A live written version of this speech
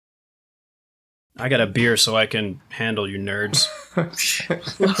I got a beer so I can handle you nerds.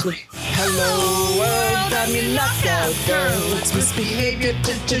 Lovely. Hello world, I'm your knockout girl. It's Misbehavior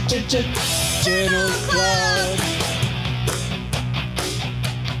Journal Club.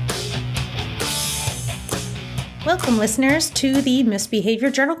 Welcome, listeners, to the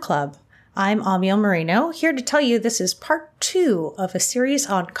Misbehavior Journal Club. I'm Amiel Moreno, here to tell you this is part 2 of a series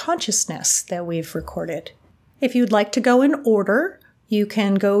on consciousness that we've recorded. If you'd like to go in order, you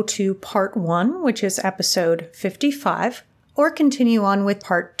can go to part 1, which is episode 55, or continue on with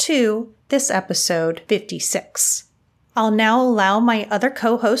part 2, this episode 56. I'll now allow my other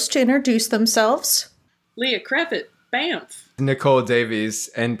co-hosts to introduce themselves. Leah Kravitz, Banff. Nicole Davies,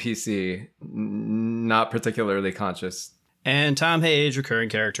 NPC, not particularly conscious. And Tom Hayes, recurring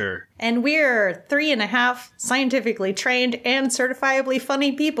character. And we're 3.5 scientifically trained and certifiably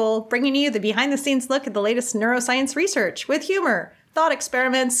funny people bringing you the behind-the-scenes look at the latest neuroscience research with humor, thought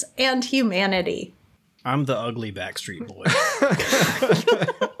experiments, and humanity. I'm the ugly Backstreet Boy.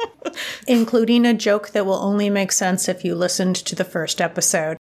 Including a joke that will only make sense if you listened to the first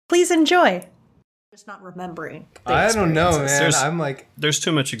episode. Please enjoy. Just not remembering. I don't know, man. There's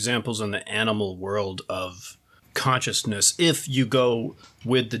too much examples in the animal world of consciousness if you go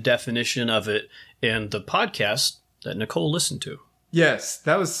with the definition of it in the podcast that Nicole listened to. Yes,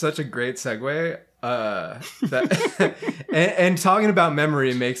 that was such a great segue. And talking about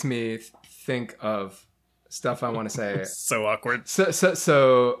memory makes me think of stuff I want to say. So awkward.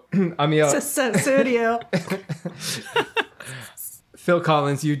 So Amiel. Studio. Phil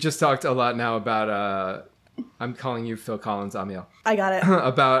Collins, you just talked a lot now about, I'm calling you Phil Collins, Amiel. I got it.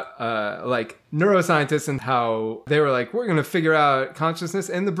 About like neuroscientists and how they were like, we're going to figure out consciousness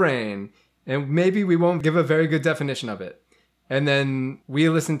in the brain. And maybe we won't give a very good definition of it. And then we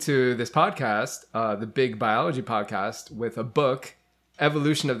listened to this podcast, the Big Biology podcast, with a book,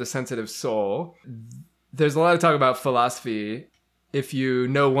 Evolution of the Sensitive Soul. There's a lot of talk about philosophy. If you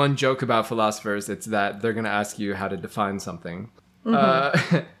know one joke about philosophers, it's that they're going to ask you how to define something.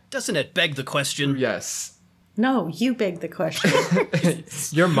 Mm-hmm. Doesn't it beg the question? Yes. No, you beg the question.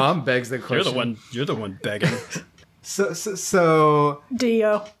 Your mom begs the question. You're the one begging. So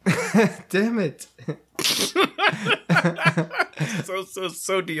Dio. Damn it.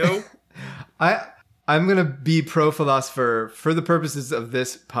 So Dio. I'm going to be pro-philosopher for the purposes of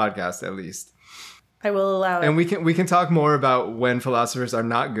this podcast, at least. I will allow it. And we can talk more about when philosophers are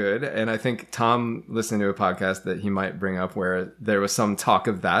not good. And I think Tom listened to a podcast that he might bring up where there was some talk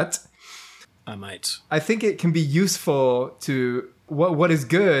of that. I might. I think it can be useful to what is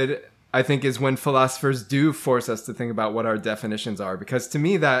good, I think, is when philosophers do force us to think about what our definitions are. Because to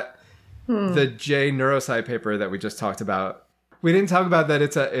me, that the J Neurosci paper that we just talked about, we didn't talk about that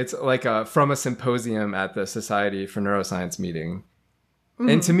it's like from a symposium at the Society for Neuroscience meeting.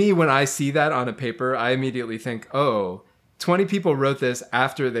 And to me, when I see that on a paper, I immediately think, 20 people wrote this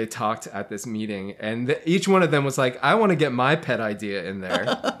after they talked at this meeting. And each one of them was like, I want to get my pet idea in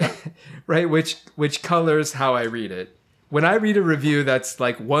there, right? Which colors how I read it. When I read a review that's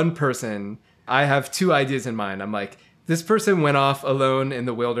like one person, I have 2 ideas in mind. I'm like, this person went off alone in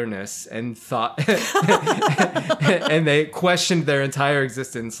the wilderness and thought, and they questioned their entire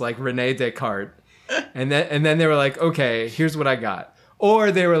existence like Rene Descartes. And then they were like, okay, here's what I got.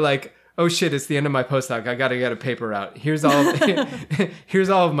 Or they were like, oh shit, it's the end of my postdoc. I got to get a paper out. Here's all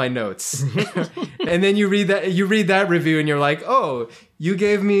of my notes. And then you read that review and you're like, oh, you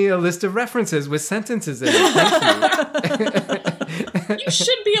gave me a list of references with sentences in it. Thank you. You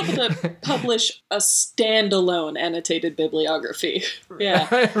should be able to publish a standalone annotated bibliography.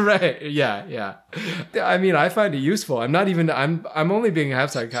 Yeah. Right. Yeah. I mean, I find it useful. I'm only being half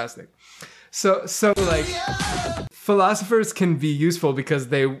sarcastic. So like philosophers can be useful because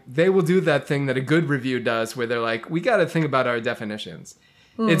they will do that thing that a good review does where they're like, we got to think about our definitions.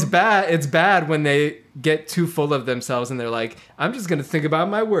 It's bad when they get too full of themselves and they're like, I'm just going to think about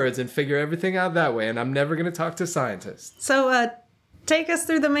my words and figure everything out that way. And I'm never going to talk to scientists. So take us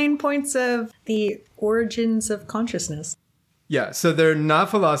through the main points of the origins of consciousness. Yeah. So they're not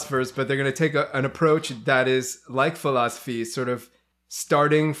philosophers, but they're going to take an approach that is like philosophy, sort of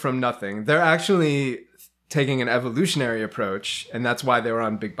starting from nothing. They're actually taking an evolutionary approach, and that's why they were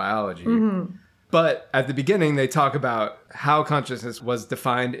on Big Biology. Mm-hmm. But at the beginning, they talk about how consciousness was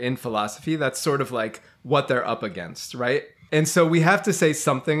defined in philosophy. That's sort of like what they're up against, right? And so we have to say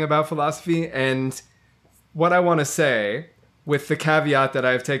something about philosophy. And what I want to say, with the caveat that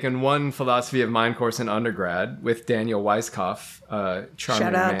I've taken one philosophy of mind course in undergrad with Daniel Weisskopf, charming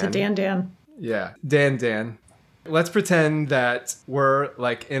Shout out man. to Dan. Yeah, Dan. Let's pretend that we're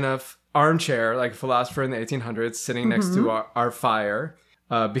like in a armchair, like a philosopher in the 1800s, sitting next to our fire.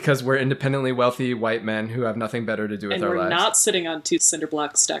 because we're independently wealthy white men who have nothing better to do with And our we're lives. not sitting on 2 cinder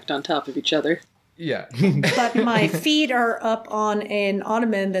blocks stacked on top of each other. Yeah. But my feet are up on an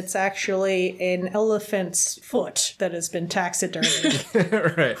ottoman that's actually an elephant's foot that has been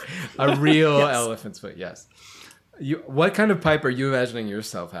taxidermied. Right. A real elephant's foot, yes. What kind of pipe are you imagining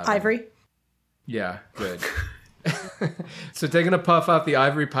yourself having? Ivory. Yeah, good. So taking a puff off the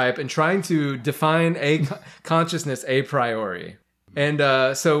ivory pipe and trying to define a consciousness a priori.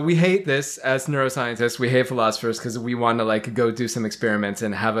 And so we hate this as neuroscientists. We hate philosophers because we want to like go do some experiments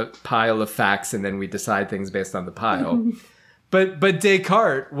and have a pile of facts and then we decide things based on the pile. But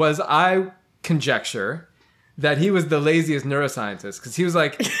Descartes was, I conjecture, that he was the laziest neuroscientist because he was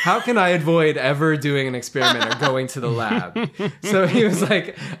like, how can I avoid ever doing an experiment or going to the lab? So he was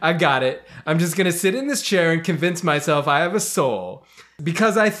like, I got it. I'm just going to sit in this chair and convince myself I have a soul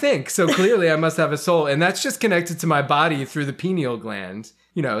because I think. So clearly I must have a soul. And that's just connected to my body through the pineal gland.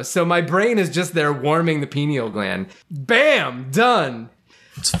 You know, so my brain is just there warming the pineal gland. Bam! Done.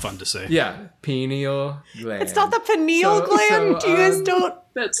 It's fun to say. Yeah. Pineal gland. It's not the pineal gland. You guys don't.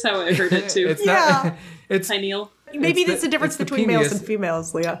 That's how I heard it too. It's Yeah. not. It's Pineal. Maybe It's that's the- the difference it's the between males penis. and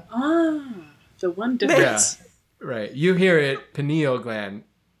females, Leah. Ah, the one yeah. difference. Right. You hear it, pineal gland.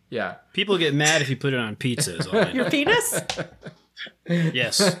 Yeah. People get mad if you put it on pizza. Is all I know. Your penis?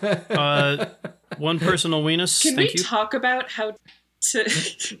 Yes. One personal weenus. Can Thank we you. talk about how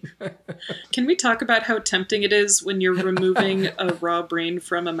Can we talk about how tempting it is when you're removing a raw brain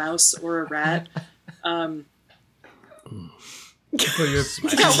from a mouse or a rat? So you're-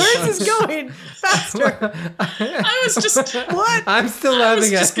 Yeah, where is this going? Faster. I was just What? I'm still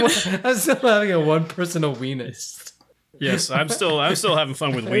laughing just at. I'm still laughing at one personal weenus. Yes, I'm still having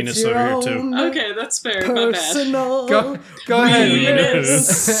fun with weenus It's your over here too. own okay. That's fair. My bad. Personal. Go ahead.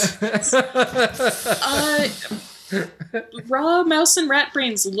 Raw mouse and rat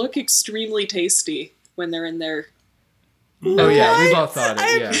brains look extremely tasty when they're in there. Oh yeah, we've all thought I've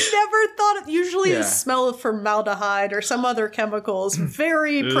it. Yeah. never thought it. Usually Yeah. the smell of formaldehyde or some other chemical is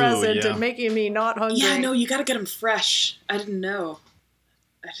very Ooh, present yeah. and making me not hungry. Yeah, no, you gotta get them fresh. I didn't know.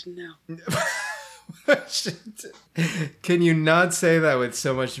 Can you not say that with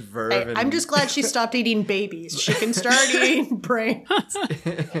so much verve? Hey, and- I'm just glad she stopped eating babies. She can start eating brains.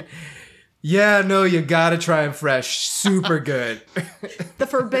 Yeah, no, you gotta try them fresh. Super good. The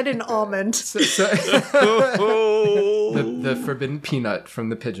forbidden almond. The forbidden peanut from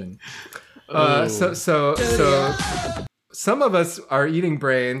the pigeon. So some of us are eating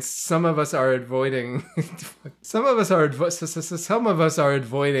brains. Some of us are avoiding. Some of us are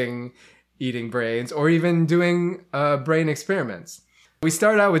avoiding eating brains or even doing brain experiments. We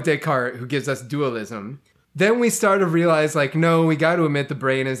start out with Descartes, who gives us dualism. Then we start to realize, like, no, we got to admit the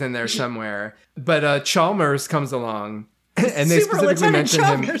brain is in there somewhere. But Chalmers comes along, and they Super specifically Lieutenant mention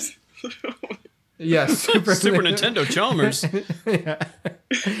him. Chalmers. Yeah, Super Nintendo Chalmers.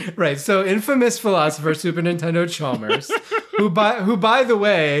 Right. So infamous philosopher Super Nintendo Chalmers, who by the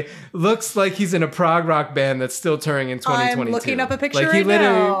way looks like he's in a prog rock band that's still touring in 2022. I'm looking up a picture Like, he right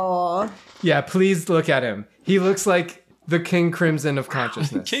literally- now. Yeah, please look at him. He looks like the King Crimson of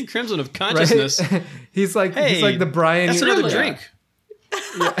consciousness. King Crimson of Right? consciousness. he's like Hey, the Brian. That's Yeah. another drink.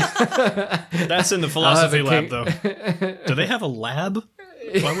 That's in the philosophy I'll lab, have though. Do they have a lab?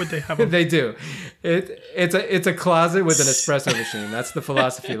 Why would they have a They do. It's a closet with an espresso machine. That's the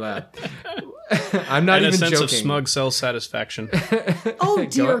philosophy lab. I'm not and a even sense joking. of smug self-satisfaction? Oh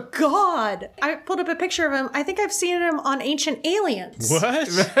dear God! I pulled up a picture of him. I think I've seen him on Ancient Aliens. What?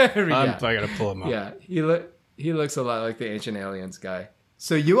 Yeah. I gotta pull him up. Yeah, he looks a lot like the Ancient Aliens guy.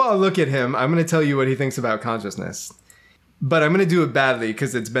 So you all look at him. I'm going to tell you what he thinks about consciousness. But I'm going to do it badly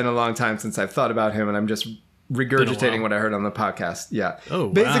because it's been a long time since I've thought about him and I'm just regurgitating while. what I heard on the podcast. Yeah. Oh,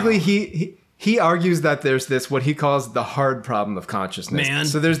 wow. Basically, he argues that there's this, what he calls the hard problem of consciousness. Man.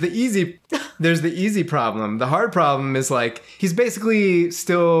 So there's the easy problem. The hard problem is like, he's basically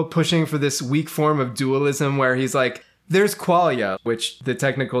still pushing for this weak form of dualism where he's like, there's qualia, which the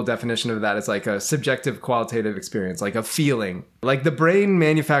technical definition of that is like a subjective qualitative experience, like a feeling. Like the brain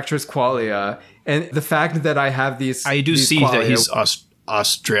manufactures qualia, and the fact that I have these I do these see qualia, that he's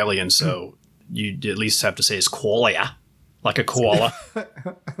Australian, so you at least have to say it's qualia, like a koala.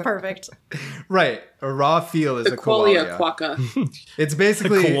 Perfect. right. A raw feel is a Qualia qualia. quacka. It's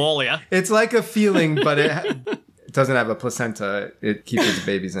basically Koalia. it's like a feeling, but it doesn't have a placenta. It keeps its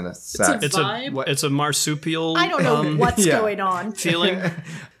babies in a sack. It's Vibe? it's a marsupial. I don't know what's yeah. going on. feeling.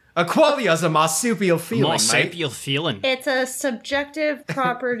 A qualia is a marsupial feeling, mate. Marsupial feeling. It's a subjective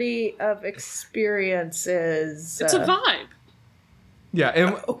property of experiences. It's a vibe.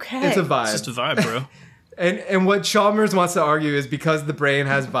 Yeah, Okay. it's a vibe. It's just a vibe, bro. And what Chalmers wants to argue is because the brain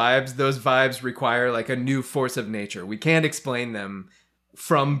has vibes, those vibes require like a new force of nature. We can't explain them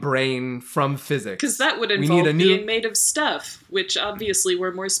from physics. Because that would We involve need a new- being made of stuff, which obviously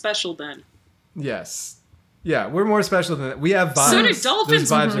we're more special than. Yes. Yeah, we're more special than that. We have vibes. So do dolphins,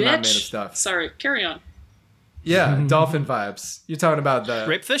 Those vibes bitch. are not made of stuff. Sorry, carry on. Yeah, dolphin vibes. You're talking about the...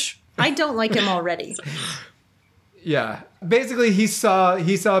 Grapefish? I don't like him already. Yeah. Basically, he saw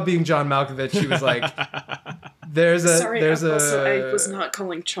being John Malkovich. He was like, there's a... Sorry, there's also, a I was not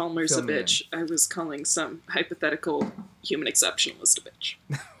calling Chalmers a film name. bitch. I was calling some hypothetical human exceptionalist a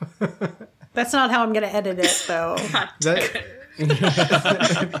bitch. That's not how I'm going to edit it, though.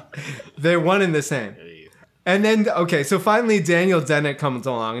 They're one and the same. And then, okay, so finally Daniel Dennett comes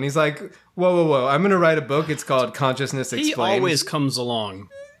along and he's like, whoa, I'm going to write a book. It's called Consciousness He Explained. always comes along.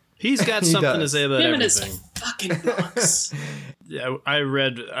 He's got He something to does. say about Him and his everything. fucking books. Yeah, I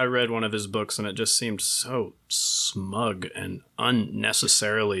read one of his books and it just seemed so smug and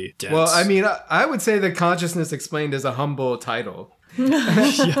unnecessarily dense. Well, I mean, I would say that Consciousness Explained is a humble title.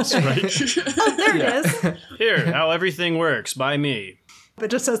 yes, right. Oh, there it is. Here, how everything works by me. It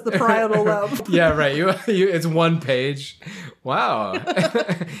just says the parietal lobe. Yeah, right. You it's one page. Wow.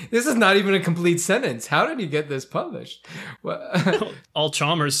 This is not even a complete sentence. How did you get this published? Well, All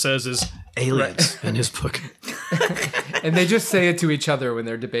Chalmers says is aliens in his book. and they just say it to each other when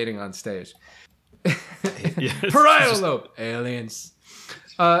they're debating on stage. Yeah, it's Parietal just lobe. Aliens.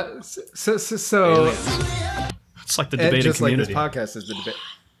 So it's like the and debating just like community. this podcast is the debate.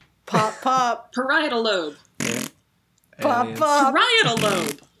 Pop, pop, Parietal lobe. pop, Aliens. pop, Parietal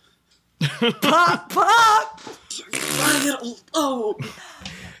lobe. pop, pop. Parietal. Oh.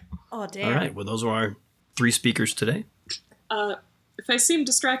 Oh, damn. All right, well, those are our 3 speakers today. If I seem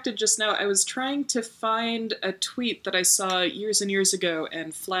distracted just now, I was trying to find a tweet that I saw years and years ago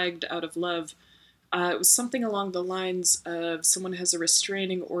and flagged out of love. It was something along the lines of someone has a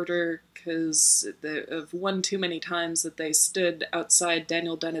restraining order because of one too many times that they stood outside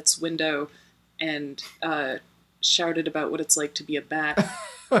Daniel Dennett's window and shouted about what it's like to be a bat.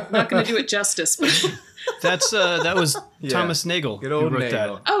 I'm not going to do it justice, but That was Yeah. Thomas Nagel Good who old wrote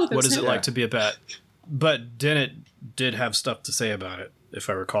Nagel. that. Oh, that's What is it Nagel. like to be a bat? But Dennett did have stuff to say about it, if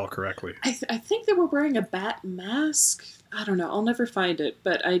I recall correctly. I think they were wearing a bat mask. I don't know. I'll never find it,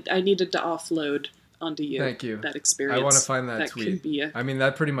 but I needed to offload onto you. Thank you. That experience. I want to find that Can tweet. be a, I mean,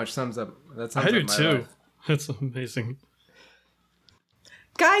 that pretty much sums up. That sums I up do my too. life. That's amazing.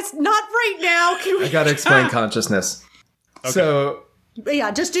 Guys, not right now. Can we? I gotta explain consciousness. So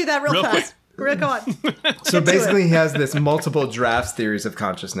Yeah, just do that real Real fast. Go on. So basically, he has this multiple drafts theories of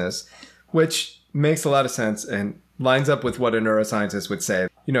consciousness, which makes a lot of sense and lines up with what a neuroscientist would say.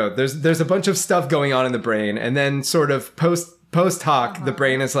 You know, there's a bunch of stuff going on in the brain, and then sort of post hoc, the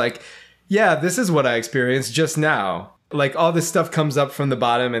brain is like, yeah, this is what I experienced just now. Like all this stuff comes up from the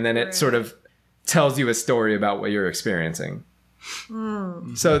bottom, and then it sort of tells you a story about what you're experiencing.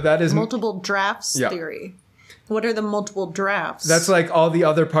 So that is Multiple drafts Yeah. theory. What are the multiple drafts? That's like all the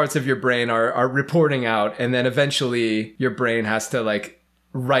other parts of your brain are reporting out, and then eventually your brain has to like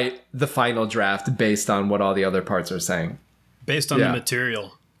write the final draft based on what all the other parts are saying. Based on Yeah. the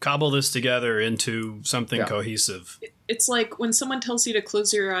material. Cobble this together into something Yeah. cohesive. it's like when someone tells you to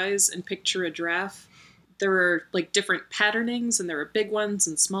close your eyes and picture a giraffe. There are like different patternings, and there are big ones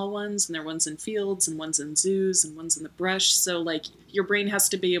and small ones, and there are ones in fields and ones in zoos and ones in the brush. So like your brain has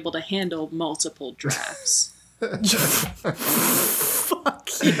to be able to handle multiple drafts. Fuck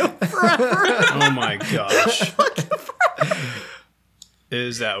you forever. Oh my gosh.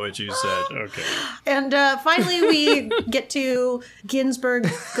 Is that what you said? Okay. And finally, we get to Ginsburg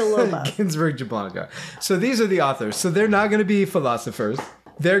Galoba. Ginsburg Jablonka. So these are the authors. So they're not going to be philosophers.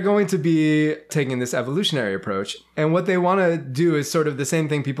 They're going to be taking this evolutionary approach. And what they want to do is sort of the same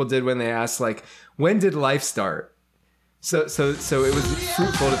thing people did when they asked, like, when did life start? So it was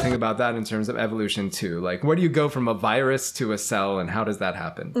fruitful to think about that in terms of evolution too. Like, where do you go from a virus to a cell, and how does that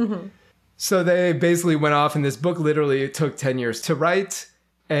happen? So they basically went off, and this book literally took 10 years to write.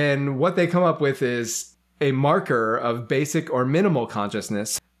 And what they come up with is a marker of basic or minimal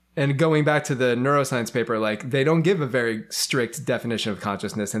consciousness. And going back to the neuroscience paper, like, they don't give a very strict definition of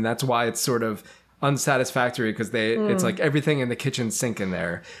consciousness. And that's why it's sort of unsatisfactory, because it's like everything in the kitchen sink in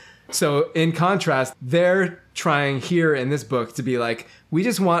there. So in contrast, they're trying here in this book to be like, we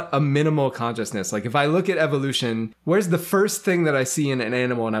just want a minimal consciousness. Like, if I look at evolution, where's the first thing that I see in an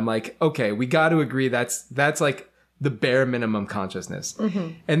animal? And I'm like, okay, we got to agree that's like the bare minimum consciousness.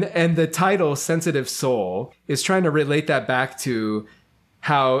 And the title, Sensitive Soul, is trying to relate that back to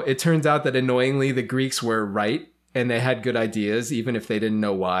how it turns out that annoyingly the Greeks were right and they had good ideas, even if they didn't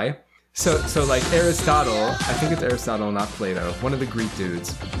know why. So like Aristotle, I think it's Aristotle, not Plato, one of the Greek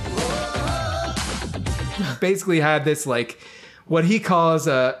dudes, basically had this like what he calls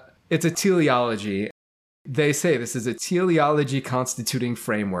it's a teleology. They say this is a teleology constituting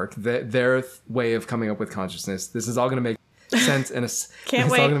framework, their way of coming up with consciousness. This is all going to make sense in a Can't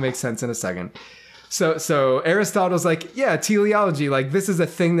it's wait. all going to make sense in a second. So Aristotle's like, yeah, teleology, like this is a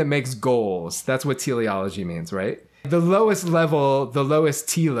thing that makes goals. That's what teleology means, right? The lowest level, the lowest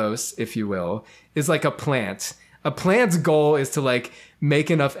telos, if you will, is like a plant. A plant's goal is to like make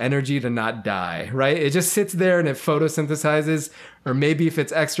enough energy to not die, right? It just sits there and it photosynthesizes, or maybe if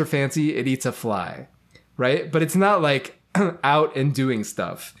it's extra fancy, it eats a fly, right? But it's not like out and doing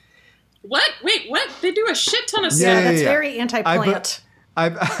stuff. What? Wait, what? They do a shit ton of stuff. Yeah, that's very anti-plant,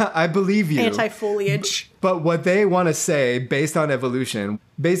 I believe you. anti-foliage. But what they want to say, based on evolution,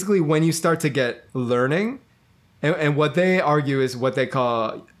 basically when you start to get learning, and what they argue is what they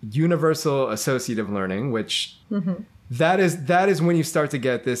call universal associative learning, which that is when you start to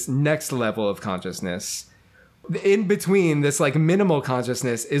get this next level of consciousness. In between this like minimal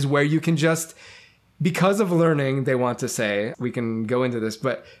consciousness is where you can just, because of learning, they want to say, we can go into this,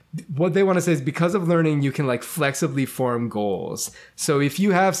 but what they want to say is because of learning, you can like flexibly form goals. So if you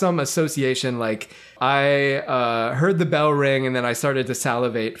have some association, like I heard the bell ring and then I started to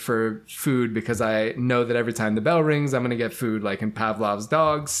salivate for food because I know that every time the bell rings, I'm going to get food, like in Pavlov's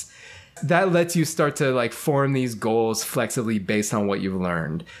dogs. That lets you start to like form these goals flexibly based on what you've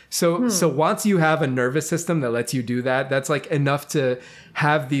learned. So once you have a nervous system that lets you do that, that's like enough to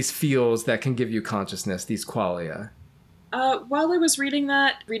have these feels that can give you consciousness, these qualia. While I was reading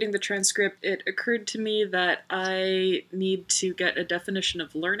the transcript, it occurred to me that I need to get a definition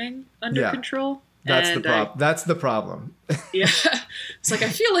of learning under control. That's the problem. Yeah. It's like, I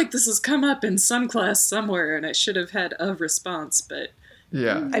feel like this has come up in some class somewhere and I should have had a response, but...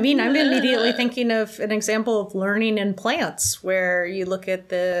 Yeah. I mean, I'm immediately thinking of an example of learning in plants where you look at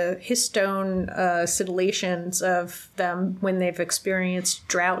the histone scintillations of them when they've experienced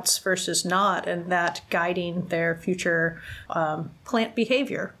droughts versus not, and that guiding their future plant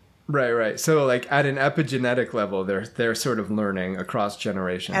behavior. Right. So like at an epigenetic level, they're sort of learning across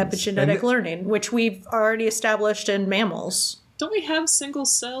generations. Epigenetic learning, which we've already established in mammals. Don't we have single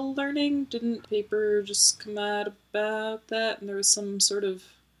cell learning? Didn't a paper just come out about that and there was some sort of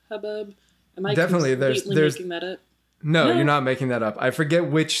hubbub? Am I Definitely, there's making that up? No, you're not making that up. I forget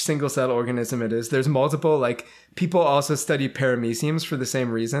which single cell organism it is. There's multiple, like people also study parameciums for the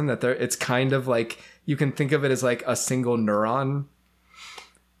same reason, that it's kind of like, you can think of it as like a single neuron.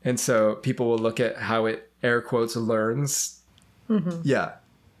 And so people will look at how it, air quotes, learns. Mm-hmm. Yeah.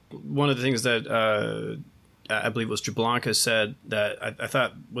 One of the things that I believe was Jablonka said that I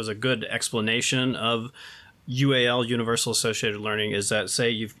thought was a good explanation of UAL, Universal Associated Learning, is that, say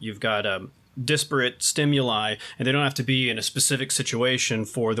you've got disparate stimuli, and they don't have to be in a specific situation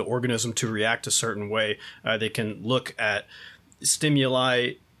for the organism to react a certain way. They can look at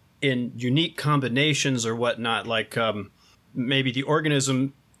stimuli in unique combinations or whatnot, like maybe the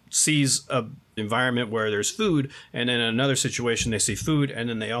organism sees a environment where there's food, and in another situation they see food, and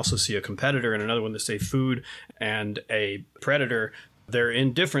then they also see a competitor, and another one they see food and a predator. They're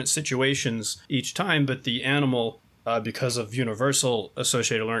in different situations each time, but the animal, because of universal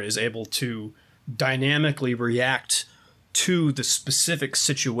associated learning, is able to dynamically react to the specific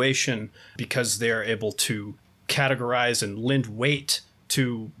situation because they're able to categorize and lend weight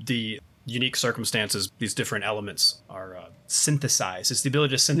to the unique circumstances. These different elements are synthesized. It's the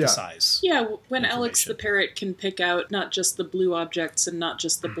ability to synthesize. Yeah, when Alex the parrot can pick out not just the blue objects and not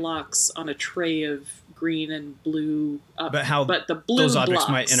just the blocks on a tray of green and blue, but the blue those objects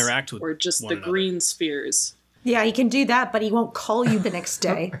blocks, might interact with or just one the green spheres. Yeah, he can do that, but he won't call you the next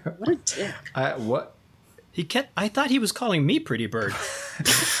day. What a dick. What? I thought he was calling me Pretty Bird.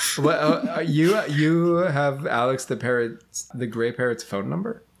 Well, you have Alex the gray parrot's phone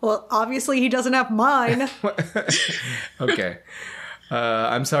number? Well, obviously he doesn't have mine. Okay.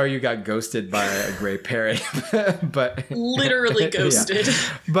 I'm sorry you got ghosted by a gray parrot, but literally ghosted. Yeah.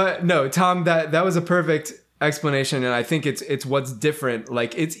 But no, Tom, that was a perfect explanation, and I think it's what's different.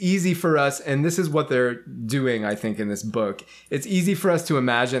 Like, it's easy for us, and this is what they're doing, I think, in this book. It's easy for us to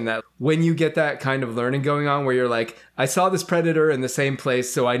imagine that when you get that kind of learning going on, where you're like, I saw this predator in the same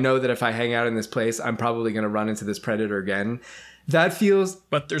place, so I know that if I hang out in this place, I'm probably going to run into this predator again. That feels...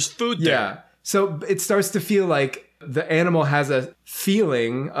 But there's food there. Yeah. So it starts to feel like the animal has a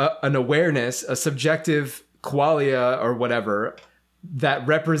feeling, an awareness, a subjective qualia or whatever that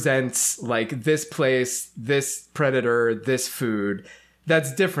represents like this place, this predator, this food.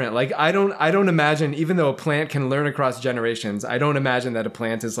 that's different. Like I don't imagine, even though a plant can learn across generations, I don't imagine that a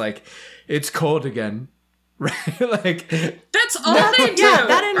plant is like, it's cold again. Right? Like That's all they do. Yeah,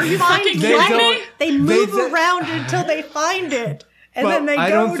 that Are you find fucking They kidding don't- me? They move They- around until they find it, and But then they I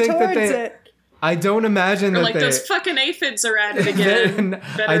go don't think that towards they- it. I don't imagine Or that like they. those fucking aphids are at it again.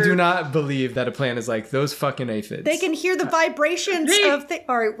 I do not believe that a plant is like those fucking aphids. They can hear the vibrations of things.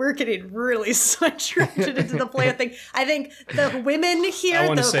 All right, we're getting really sidetracked into the plant thing. I think the women here. I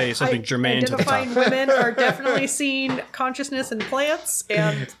want to the say something germane to the identifying topic. women are definitely seeing consciousness in plants,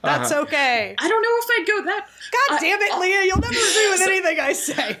 and that's okay. I don't know if I'd go that. God damn it, Leah! You'll never agree with anything I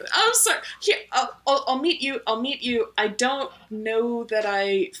say. I'm sorry. Here, I'll meet you. I'll meet you. I don't know that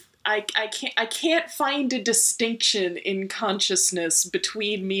I can't find a distinction in consciousness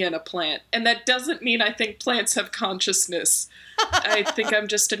between me and a plant. And that doesn't mean I think plants have consciousness. I think I'm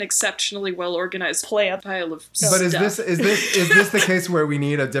just an exceptionally well-organized Plant. pile of But stuff. is this the case where we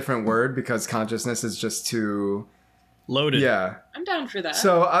need a different word because consciousness is just too Loaded. yeah. I'm down for that.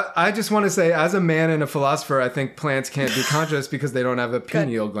 So I just want to say, as a man and a philosopher, I think plants can't be conscious because they don't have a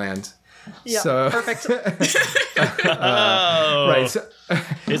pineal gland. Yeah, So- perfect. Oh, Right. So,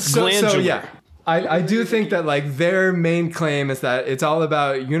 It's so glandular. yeah. I do think that like their main claim is that it's all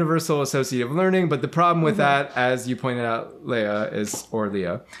about universal associative learning, but the problem with that, as you pointed out, Leah, is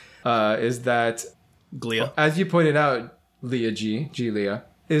that Glia. as you pointed out, Leah,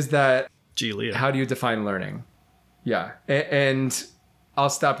 is that Gee, Leah. how do you define learning? Yeah. And I'll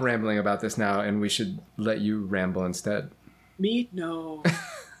stop rambling about this now and we should let you ramble instead. Me? No.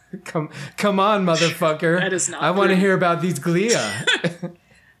 Come on, motherfucker. That is not I want to rude. hear about these glia.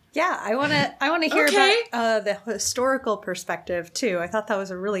 Yeah, I want to hear Okay. about the historical perspective too. I thought that was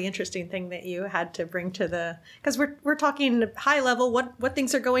a really interesting thing that you had to bring to the, because we're talking high level what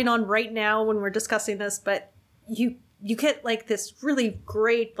things are going on right now when we're discussing this, but you get like this really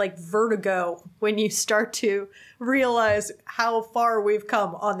great like vertigo when you start to realize how far we've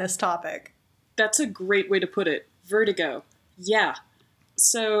come on this topic. That's a great way to put it. Vertigo. Yeah.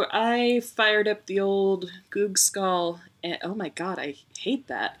 So I fired up the old Goog Skull, and oh my god, I hate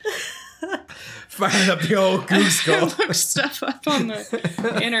that. Fired up the old goose I skull. looked stuff up on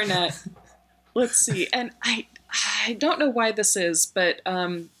the internet. Let's see, and I don't know why this is, but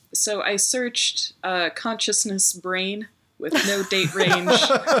so I searched consciousness brain with no date range.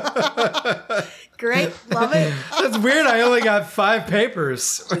 Great, love it. That's weird. I only got 5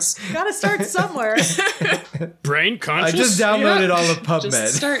 papers. Got to start somewhere. Brain I conscious? just downloaded Yeah. all of PubMed.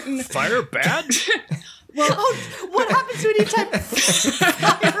 Just starting. Fire bad? Oh, what happens when you type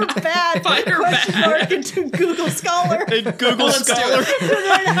fire bad Fire question bad. mark into Google Scholar? In Google Let's do Scholar.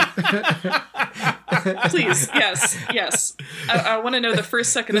 Please, yes. I want to know the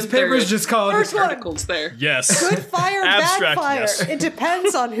first, second, This and third paper's just called First one. articles there. Yes. Good fire, Abstract, bad fire. yes. It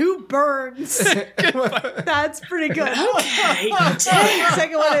depends on who burns. That's pretty good. Okay.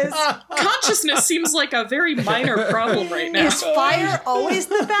 Second one is Consciousness seems like a very minor problem right now. is fire always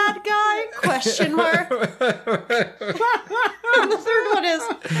the bad guy? Question mark. And the third one is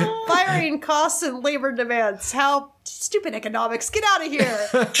firing costs and labor demands. How stupid economics. Get out of here.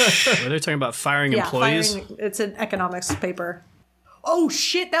 Were they talking about firing employees? Firing, it's an economics paper. Oh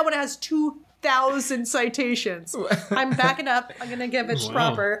shit, that one has 2,000 citations. I'm backing up. I'm going to give it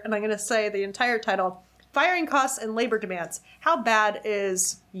proper, and I'm going to say the entire title. Firing costs and labor demands. How bad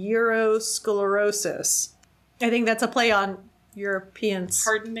is eurosclerosis? I think that's a play on Europeans.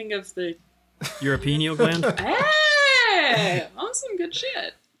 Hardening of the. European gland? Hey, awesome, good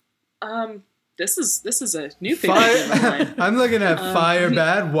shit. This is a new thing. Fire. I'm looking at fire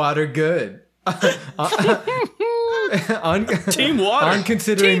bad, water good. on Team water. on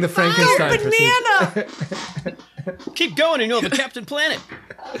considering the Frankenstein procedure. Banana! Keep going and you'll have a Captain Planet.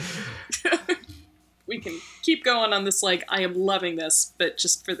 We can keep going on this. Like, I am loving this, but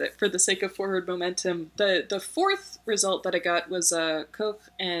just for the sake of forward momentum, the fourth result that I got was Koch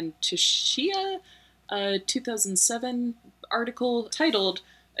and Tshia, 2007 article titled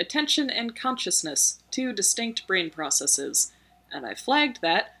 "Attention and Consciousness: Two Distinct Brain Processes," and I flagged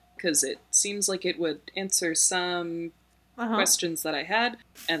that because it seems like it would answer some questions that I had,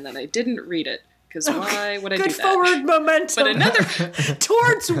 and then I didn't read it. Because why would I do Good that? forward momentum. But another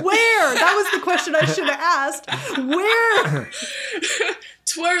Towards where? That was the question I should have asked. Where?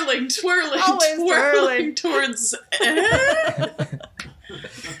 twirling Always twirling. towards.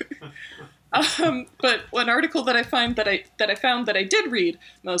 But one article that I found that I did read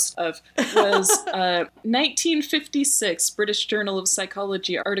most of was 1956 British Journal of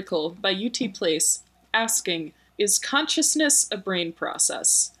Psychology article by UT Place asking, "Is consciousness a brain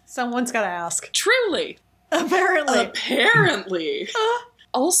process?" Someone's got to ask. Truly, Apparently.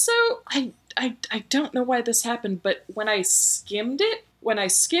 Also, I don't know why this happened, but when I skimmed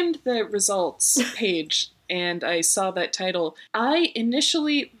the results page and I saw that title, I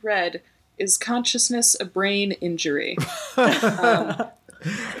initially read, "Is consciousness a brain injury?"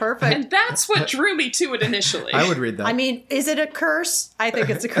 Perfect. And that's what drew me to it initially. I would read that. I mean, is it a curse? I think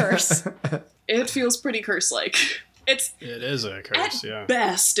it's a curse. It feels pretty curse-like. It is a curse, yeah.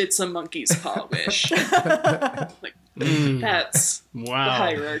 Best, it's a monkey's paw wish. Like, that's the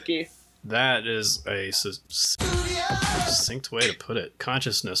hierarchy. That is a succinct way to put it.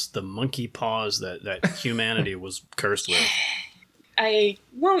 Consciousness, the monkey paws that humanity was cursed with. I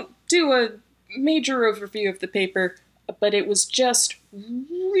won't do a major overview of the paper, but it was just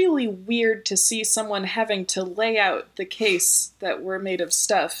really weird to see someone having to lay out the case that we're made of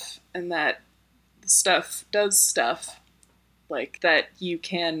stuff, and that the stuff does stuff. Like, that you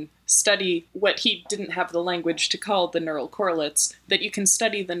can study what he didn't have the language to call the neural correlates, that you can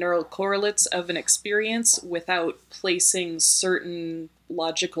study the neural correlates of an experience without placing certain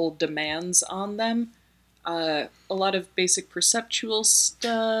logical demands on them. A lot of basic perceptual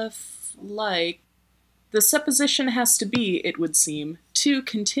stuff, like the supposition has to be, it would seem, two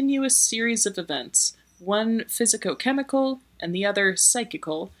continuous series of events, one physicochemical and the other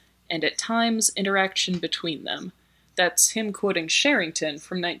psychical, and at times interaction between them. That's him quoting Sherrington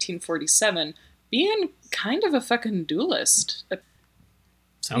from 1947, being kind of a fucking dualist.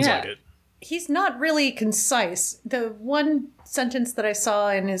 Sounds like it. He's not really concise. The one sentence that I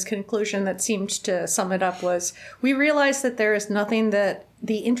saw in his conclusion that seemed to sum it up was, "We realize that there is nothing that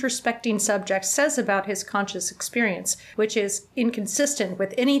the introspecting subject says about his conscious experience, which is inconsistent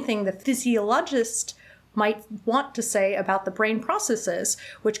with anything the physiologist might want to say about the brain processes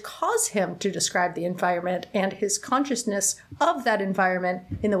which cause him to describe the environment and his consciousness of that environment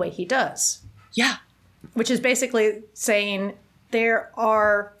in the way he does." Yeah. Which is basically saying there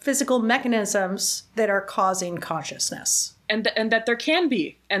are physical mechanisms that are causing consciousness. And that there can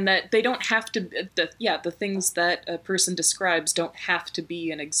be, and that they don't have to, the things that a person describes don't have to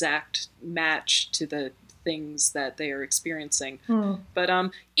be an exact match to the things that they are experiencing. But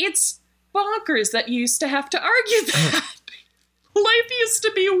it's bonkers that you used to have to argue that. Life used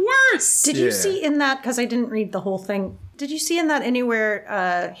to be worse. Did you see in that, because I didn't read the whole thing, did you see in that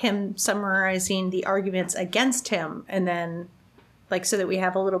anywhere him summarizing the arguments against him, and then, like, so that we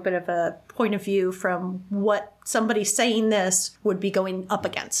have a little bit of a point of view from what somebody saying this would be going up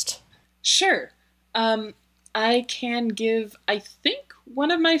against? Sure. I can give, I think,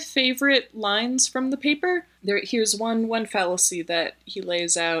 one of my favorite lines from the paper. Here's one fallacy that he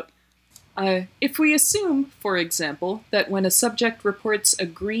lays out. If we assume, for example, that when a subject reports a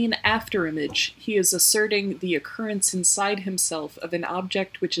green afterimage, he is asserting the occurrence inside himself of an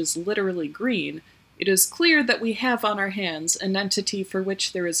object which is literally green, it is clear that we have on our hands an entity for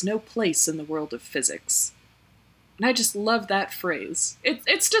which there is no place in the world of physics. And I just love that phrase.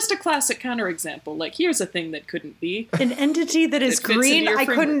 It's just a classic counterexample. Like, here's a thing that couldn't be. An entity that is green? I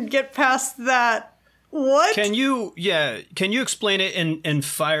couldn't get past that. What? Can you explain it in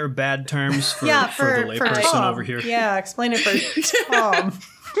fire bad terms for the layperson over here? Yeah, explain it for Tom.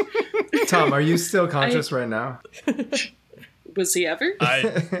 Tom, are you still conscious right now? Was he ever?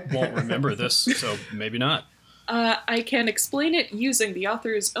 I won't remember this, so maybe not. I can explain it using the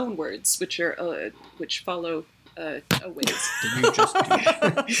author's own words, which follow a ways. Did you just do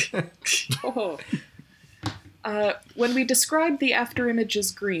that? When we describe the afterimage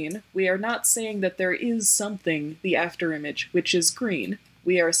as green, we are not saying that there is something, the afterimage, which is green.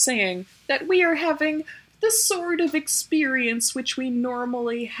 We are saying that we are having the sort of experience which we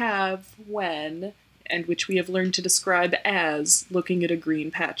normally have when, and which we have learned to describe as, looking at a green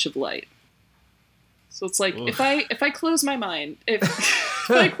patch of light. So it's like, if I close my mind, if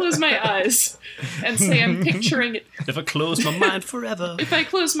I close my eyes and say I'm picturing it... If I close my mind forever. If I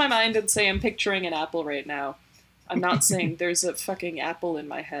close my mind and say I'm picturing an apple right now, I'm not saying there's a fucking apple in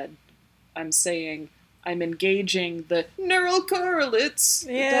my head. I'm saying I'm engaging the neural correlates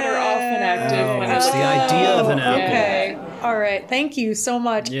that are often active when that's the idea of an apple. Okay. All right. Thank you so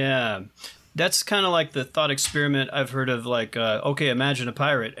much. Yeah. That's kind of like the thought experiment I've heard of, like, okay, imagine a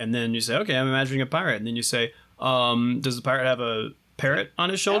pirate. And then you say, okay, I'm imagining a pirate. And then you say, does the pirate have a parrot on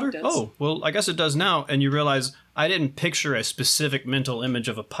his shoulder? Yeah, it does. Oh, well, I guess it does now. And you realize I didn't picture a specific mental image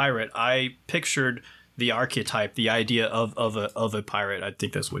of a pirate. I pictured the archetype, the idea of a pirate. I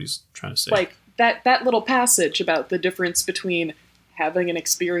think that's what he's trying to say. Like that little passage about the difference between having an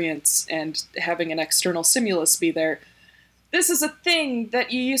experience and having an external stimulus be there. This is a thing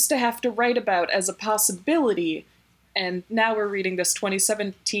that you used to have to write about as a possibility, And now we're reading this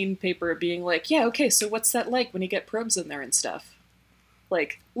 2017 paper being like, yeah, okay, so what's that like when you get probes in there and stuff?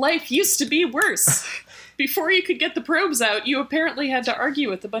 Like, life used to be worse. Before you could get the probes out, you apparently had to argue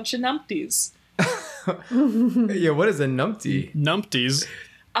with a bunch of numpties. Yeah, what is a numpty? Numpties.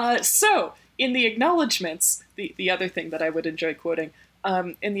 So, in the acknowledgements, the other thing that I would enjoy quoting,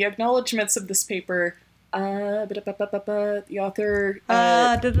 in the acknowledgements of this paper, the author...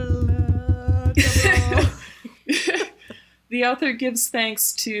 The author gives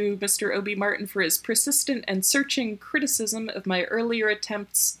thanks to Mr. O.B. Martin for his persistent and searching criticism of my earlier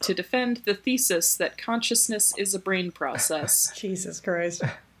attempts to defend the thesis that consciousness is a brain process. Jesus Christ.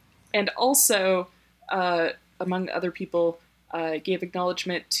 And also, among other people, gave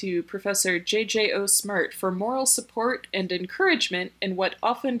acknowledgement to Professor J.J.O. Smart for moral support and encouragement in what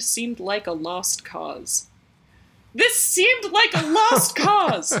often seemed like a lost cause. This seemed like a lost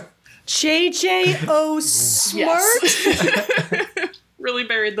cause! J.J.O. Smart? Yes. Really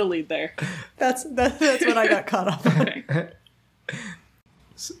buried the lead there. That's what I got caught up on. Okay.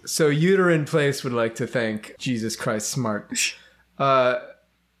 So Uterine Place would like to thank Jesus Christ Smart.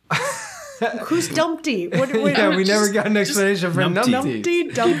 Who's Dumpty? Yeah, we never got an explanation for Numpty.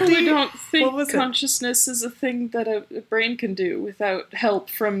 Numpty. Dumpty? People don't think was it? consciousness is a thing that a brain can do without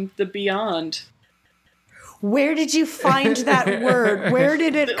help from the beyond. Where did you find that word? Where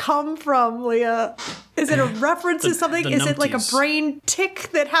did it come from, Leah? Is it a reference to something? the Is it like a numpties. brain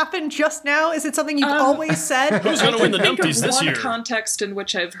tick that happened just now? Is it something you've always said? Who's going to win the Think of numpties this one year? context in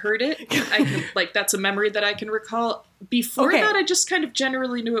which I've heard it. I can, like, that's a memory that I can recall. Before Okay. that, I just kind of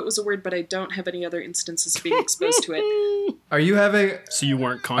generally knew it was a word, but I don't have any other instances of being exposed to it. Are you having So you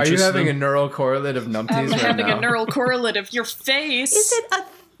weren't a conscious. neural correlate of numpties I'm right having now? a neural correlate of your face. Is it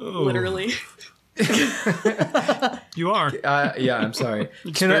a... Literally. You are Yeah, I'm sorry.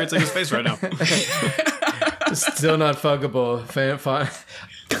 experiencing his face right now. Still not fuckable.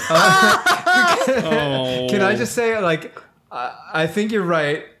 Oh. Can I just say, like, I think you're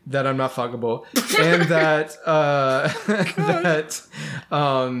right that I'm not fuckable, and that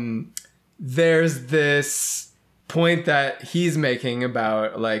there's this point that he's making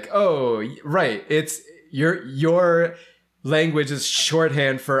about, like, oh, right, it's your language is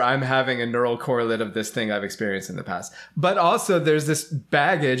shorthand for I'm having a neural correlate of this thing I've experienced in the past. But also there's this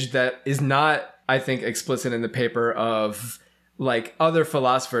baggage that is not, I think, explicit in the paper of, like, other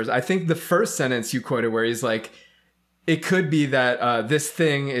philosophers. I think the first sentence you quoted where he's like, it could be that this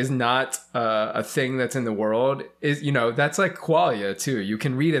thing is not a thing that's in the world, is, you know, that's like qualia too. You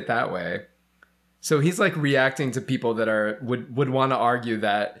can read it that way. So he's like reacting to people that would want to argue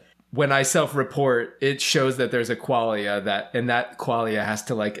that when I self-report, it shows that there's a qualia and that qualia has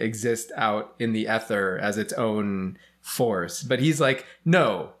to, like, exist out in the ether as its own force. But he's like,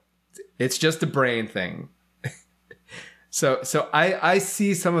 no, it's just a brain thing. So I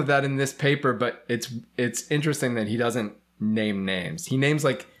see some of that in this paper, but it's interesting that he doesn't name names. He names,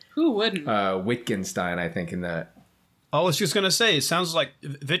 like, Who wouldn't? Wittgenstein, I think, in that. I was just going to say, it sounds like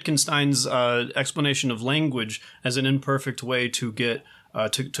Wittgenstein's explanation of language as an imperfect way to get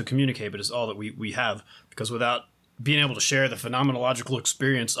to communicate, but it's all that we have, because without being able to share the phenomenological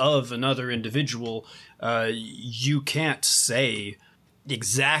experience of another individual, you can't say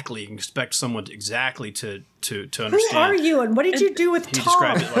exactly and expect someone to understand. Who are you and what did you do with He Tom?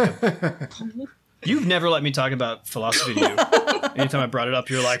 described it like a... You've never let me talk about philosophy to you. Anytime I brought it up,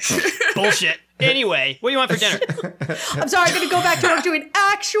 you're like, bullshit. Anyway, what do you want for dinner? I'm sorry, I'm going to go back to work doing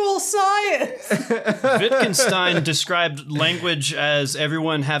actual science. Wittgenstein described language as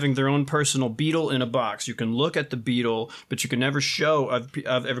everyone having their own personal beetle in a box. You can look at the beetle, but you can never show of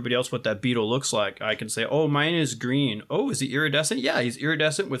everybody else what that beetle looks like. I can say, oh, mine is green. Oh, is he iridescent? Yeah, he's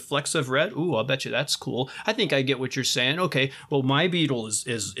iridescent with flecks of red. Ooh, I'll bet you that's cool. I think I get what you're saying. Okay, well, my beetle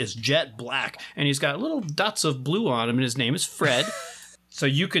is jet black, and he's got little dots of blue on him, and his name is Fred. So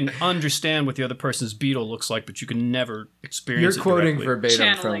you can understand what the other person's beetle looks like, but you can never experience You're it quoting directly. verbatim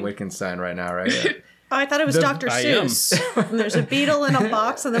Channeling. from Wittgenstein right now, right? Yeah. I thought it was Dr. I am. Seuss. And there's a beetle in a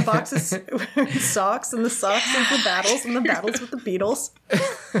box, and the box is wearing socks, and the socks is the battles, and the battles with the Beatles.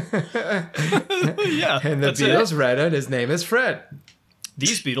 Yeah, And the that's Beatles it. read it. His name is Fred.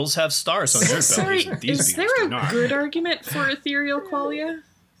 These beetles have stars on their Sorry, bellies. These is beetles there do a not. good argument for ethereal qualia?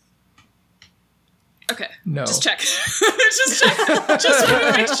 Okay. No. Just check. Just check. Just want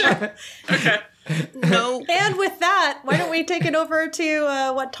to make sure. Okay. No. And with that, why don't we take it over to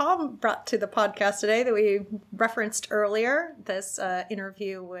what Tom brought to the podcast today that we referenced earlier, this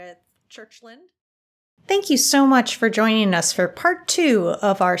interview with Churchland. Thank you so much for joining us for part 2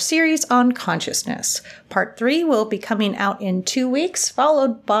 of our series on consciousness. Part 3 will be coming out in 2 weeks,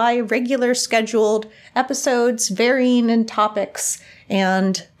 followed by regular scheduled episodes varying in topics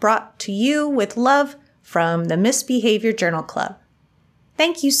and brought to you with love from the Misbehavior Journal Club.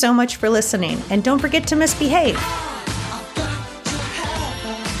 Thank you so much for listening, and don't forget to misbehave.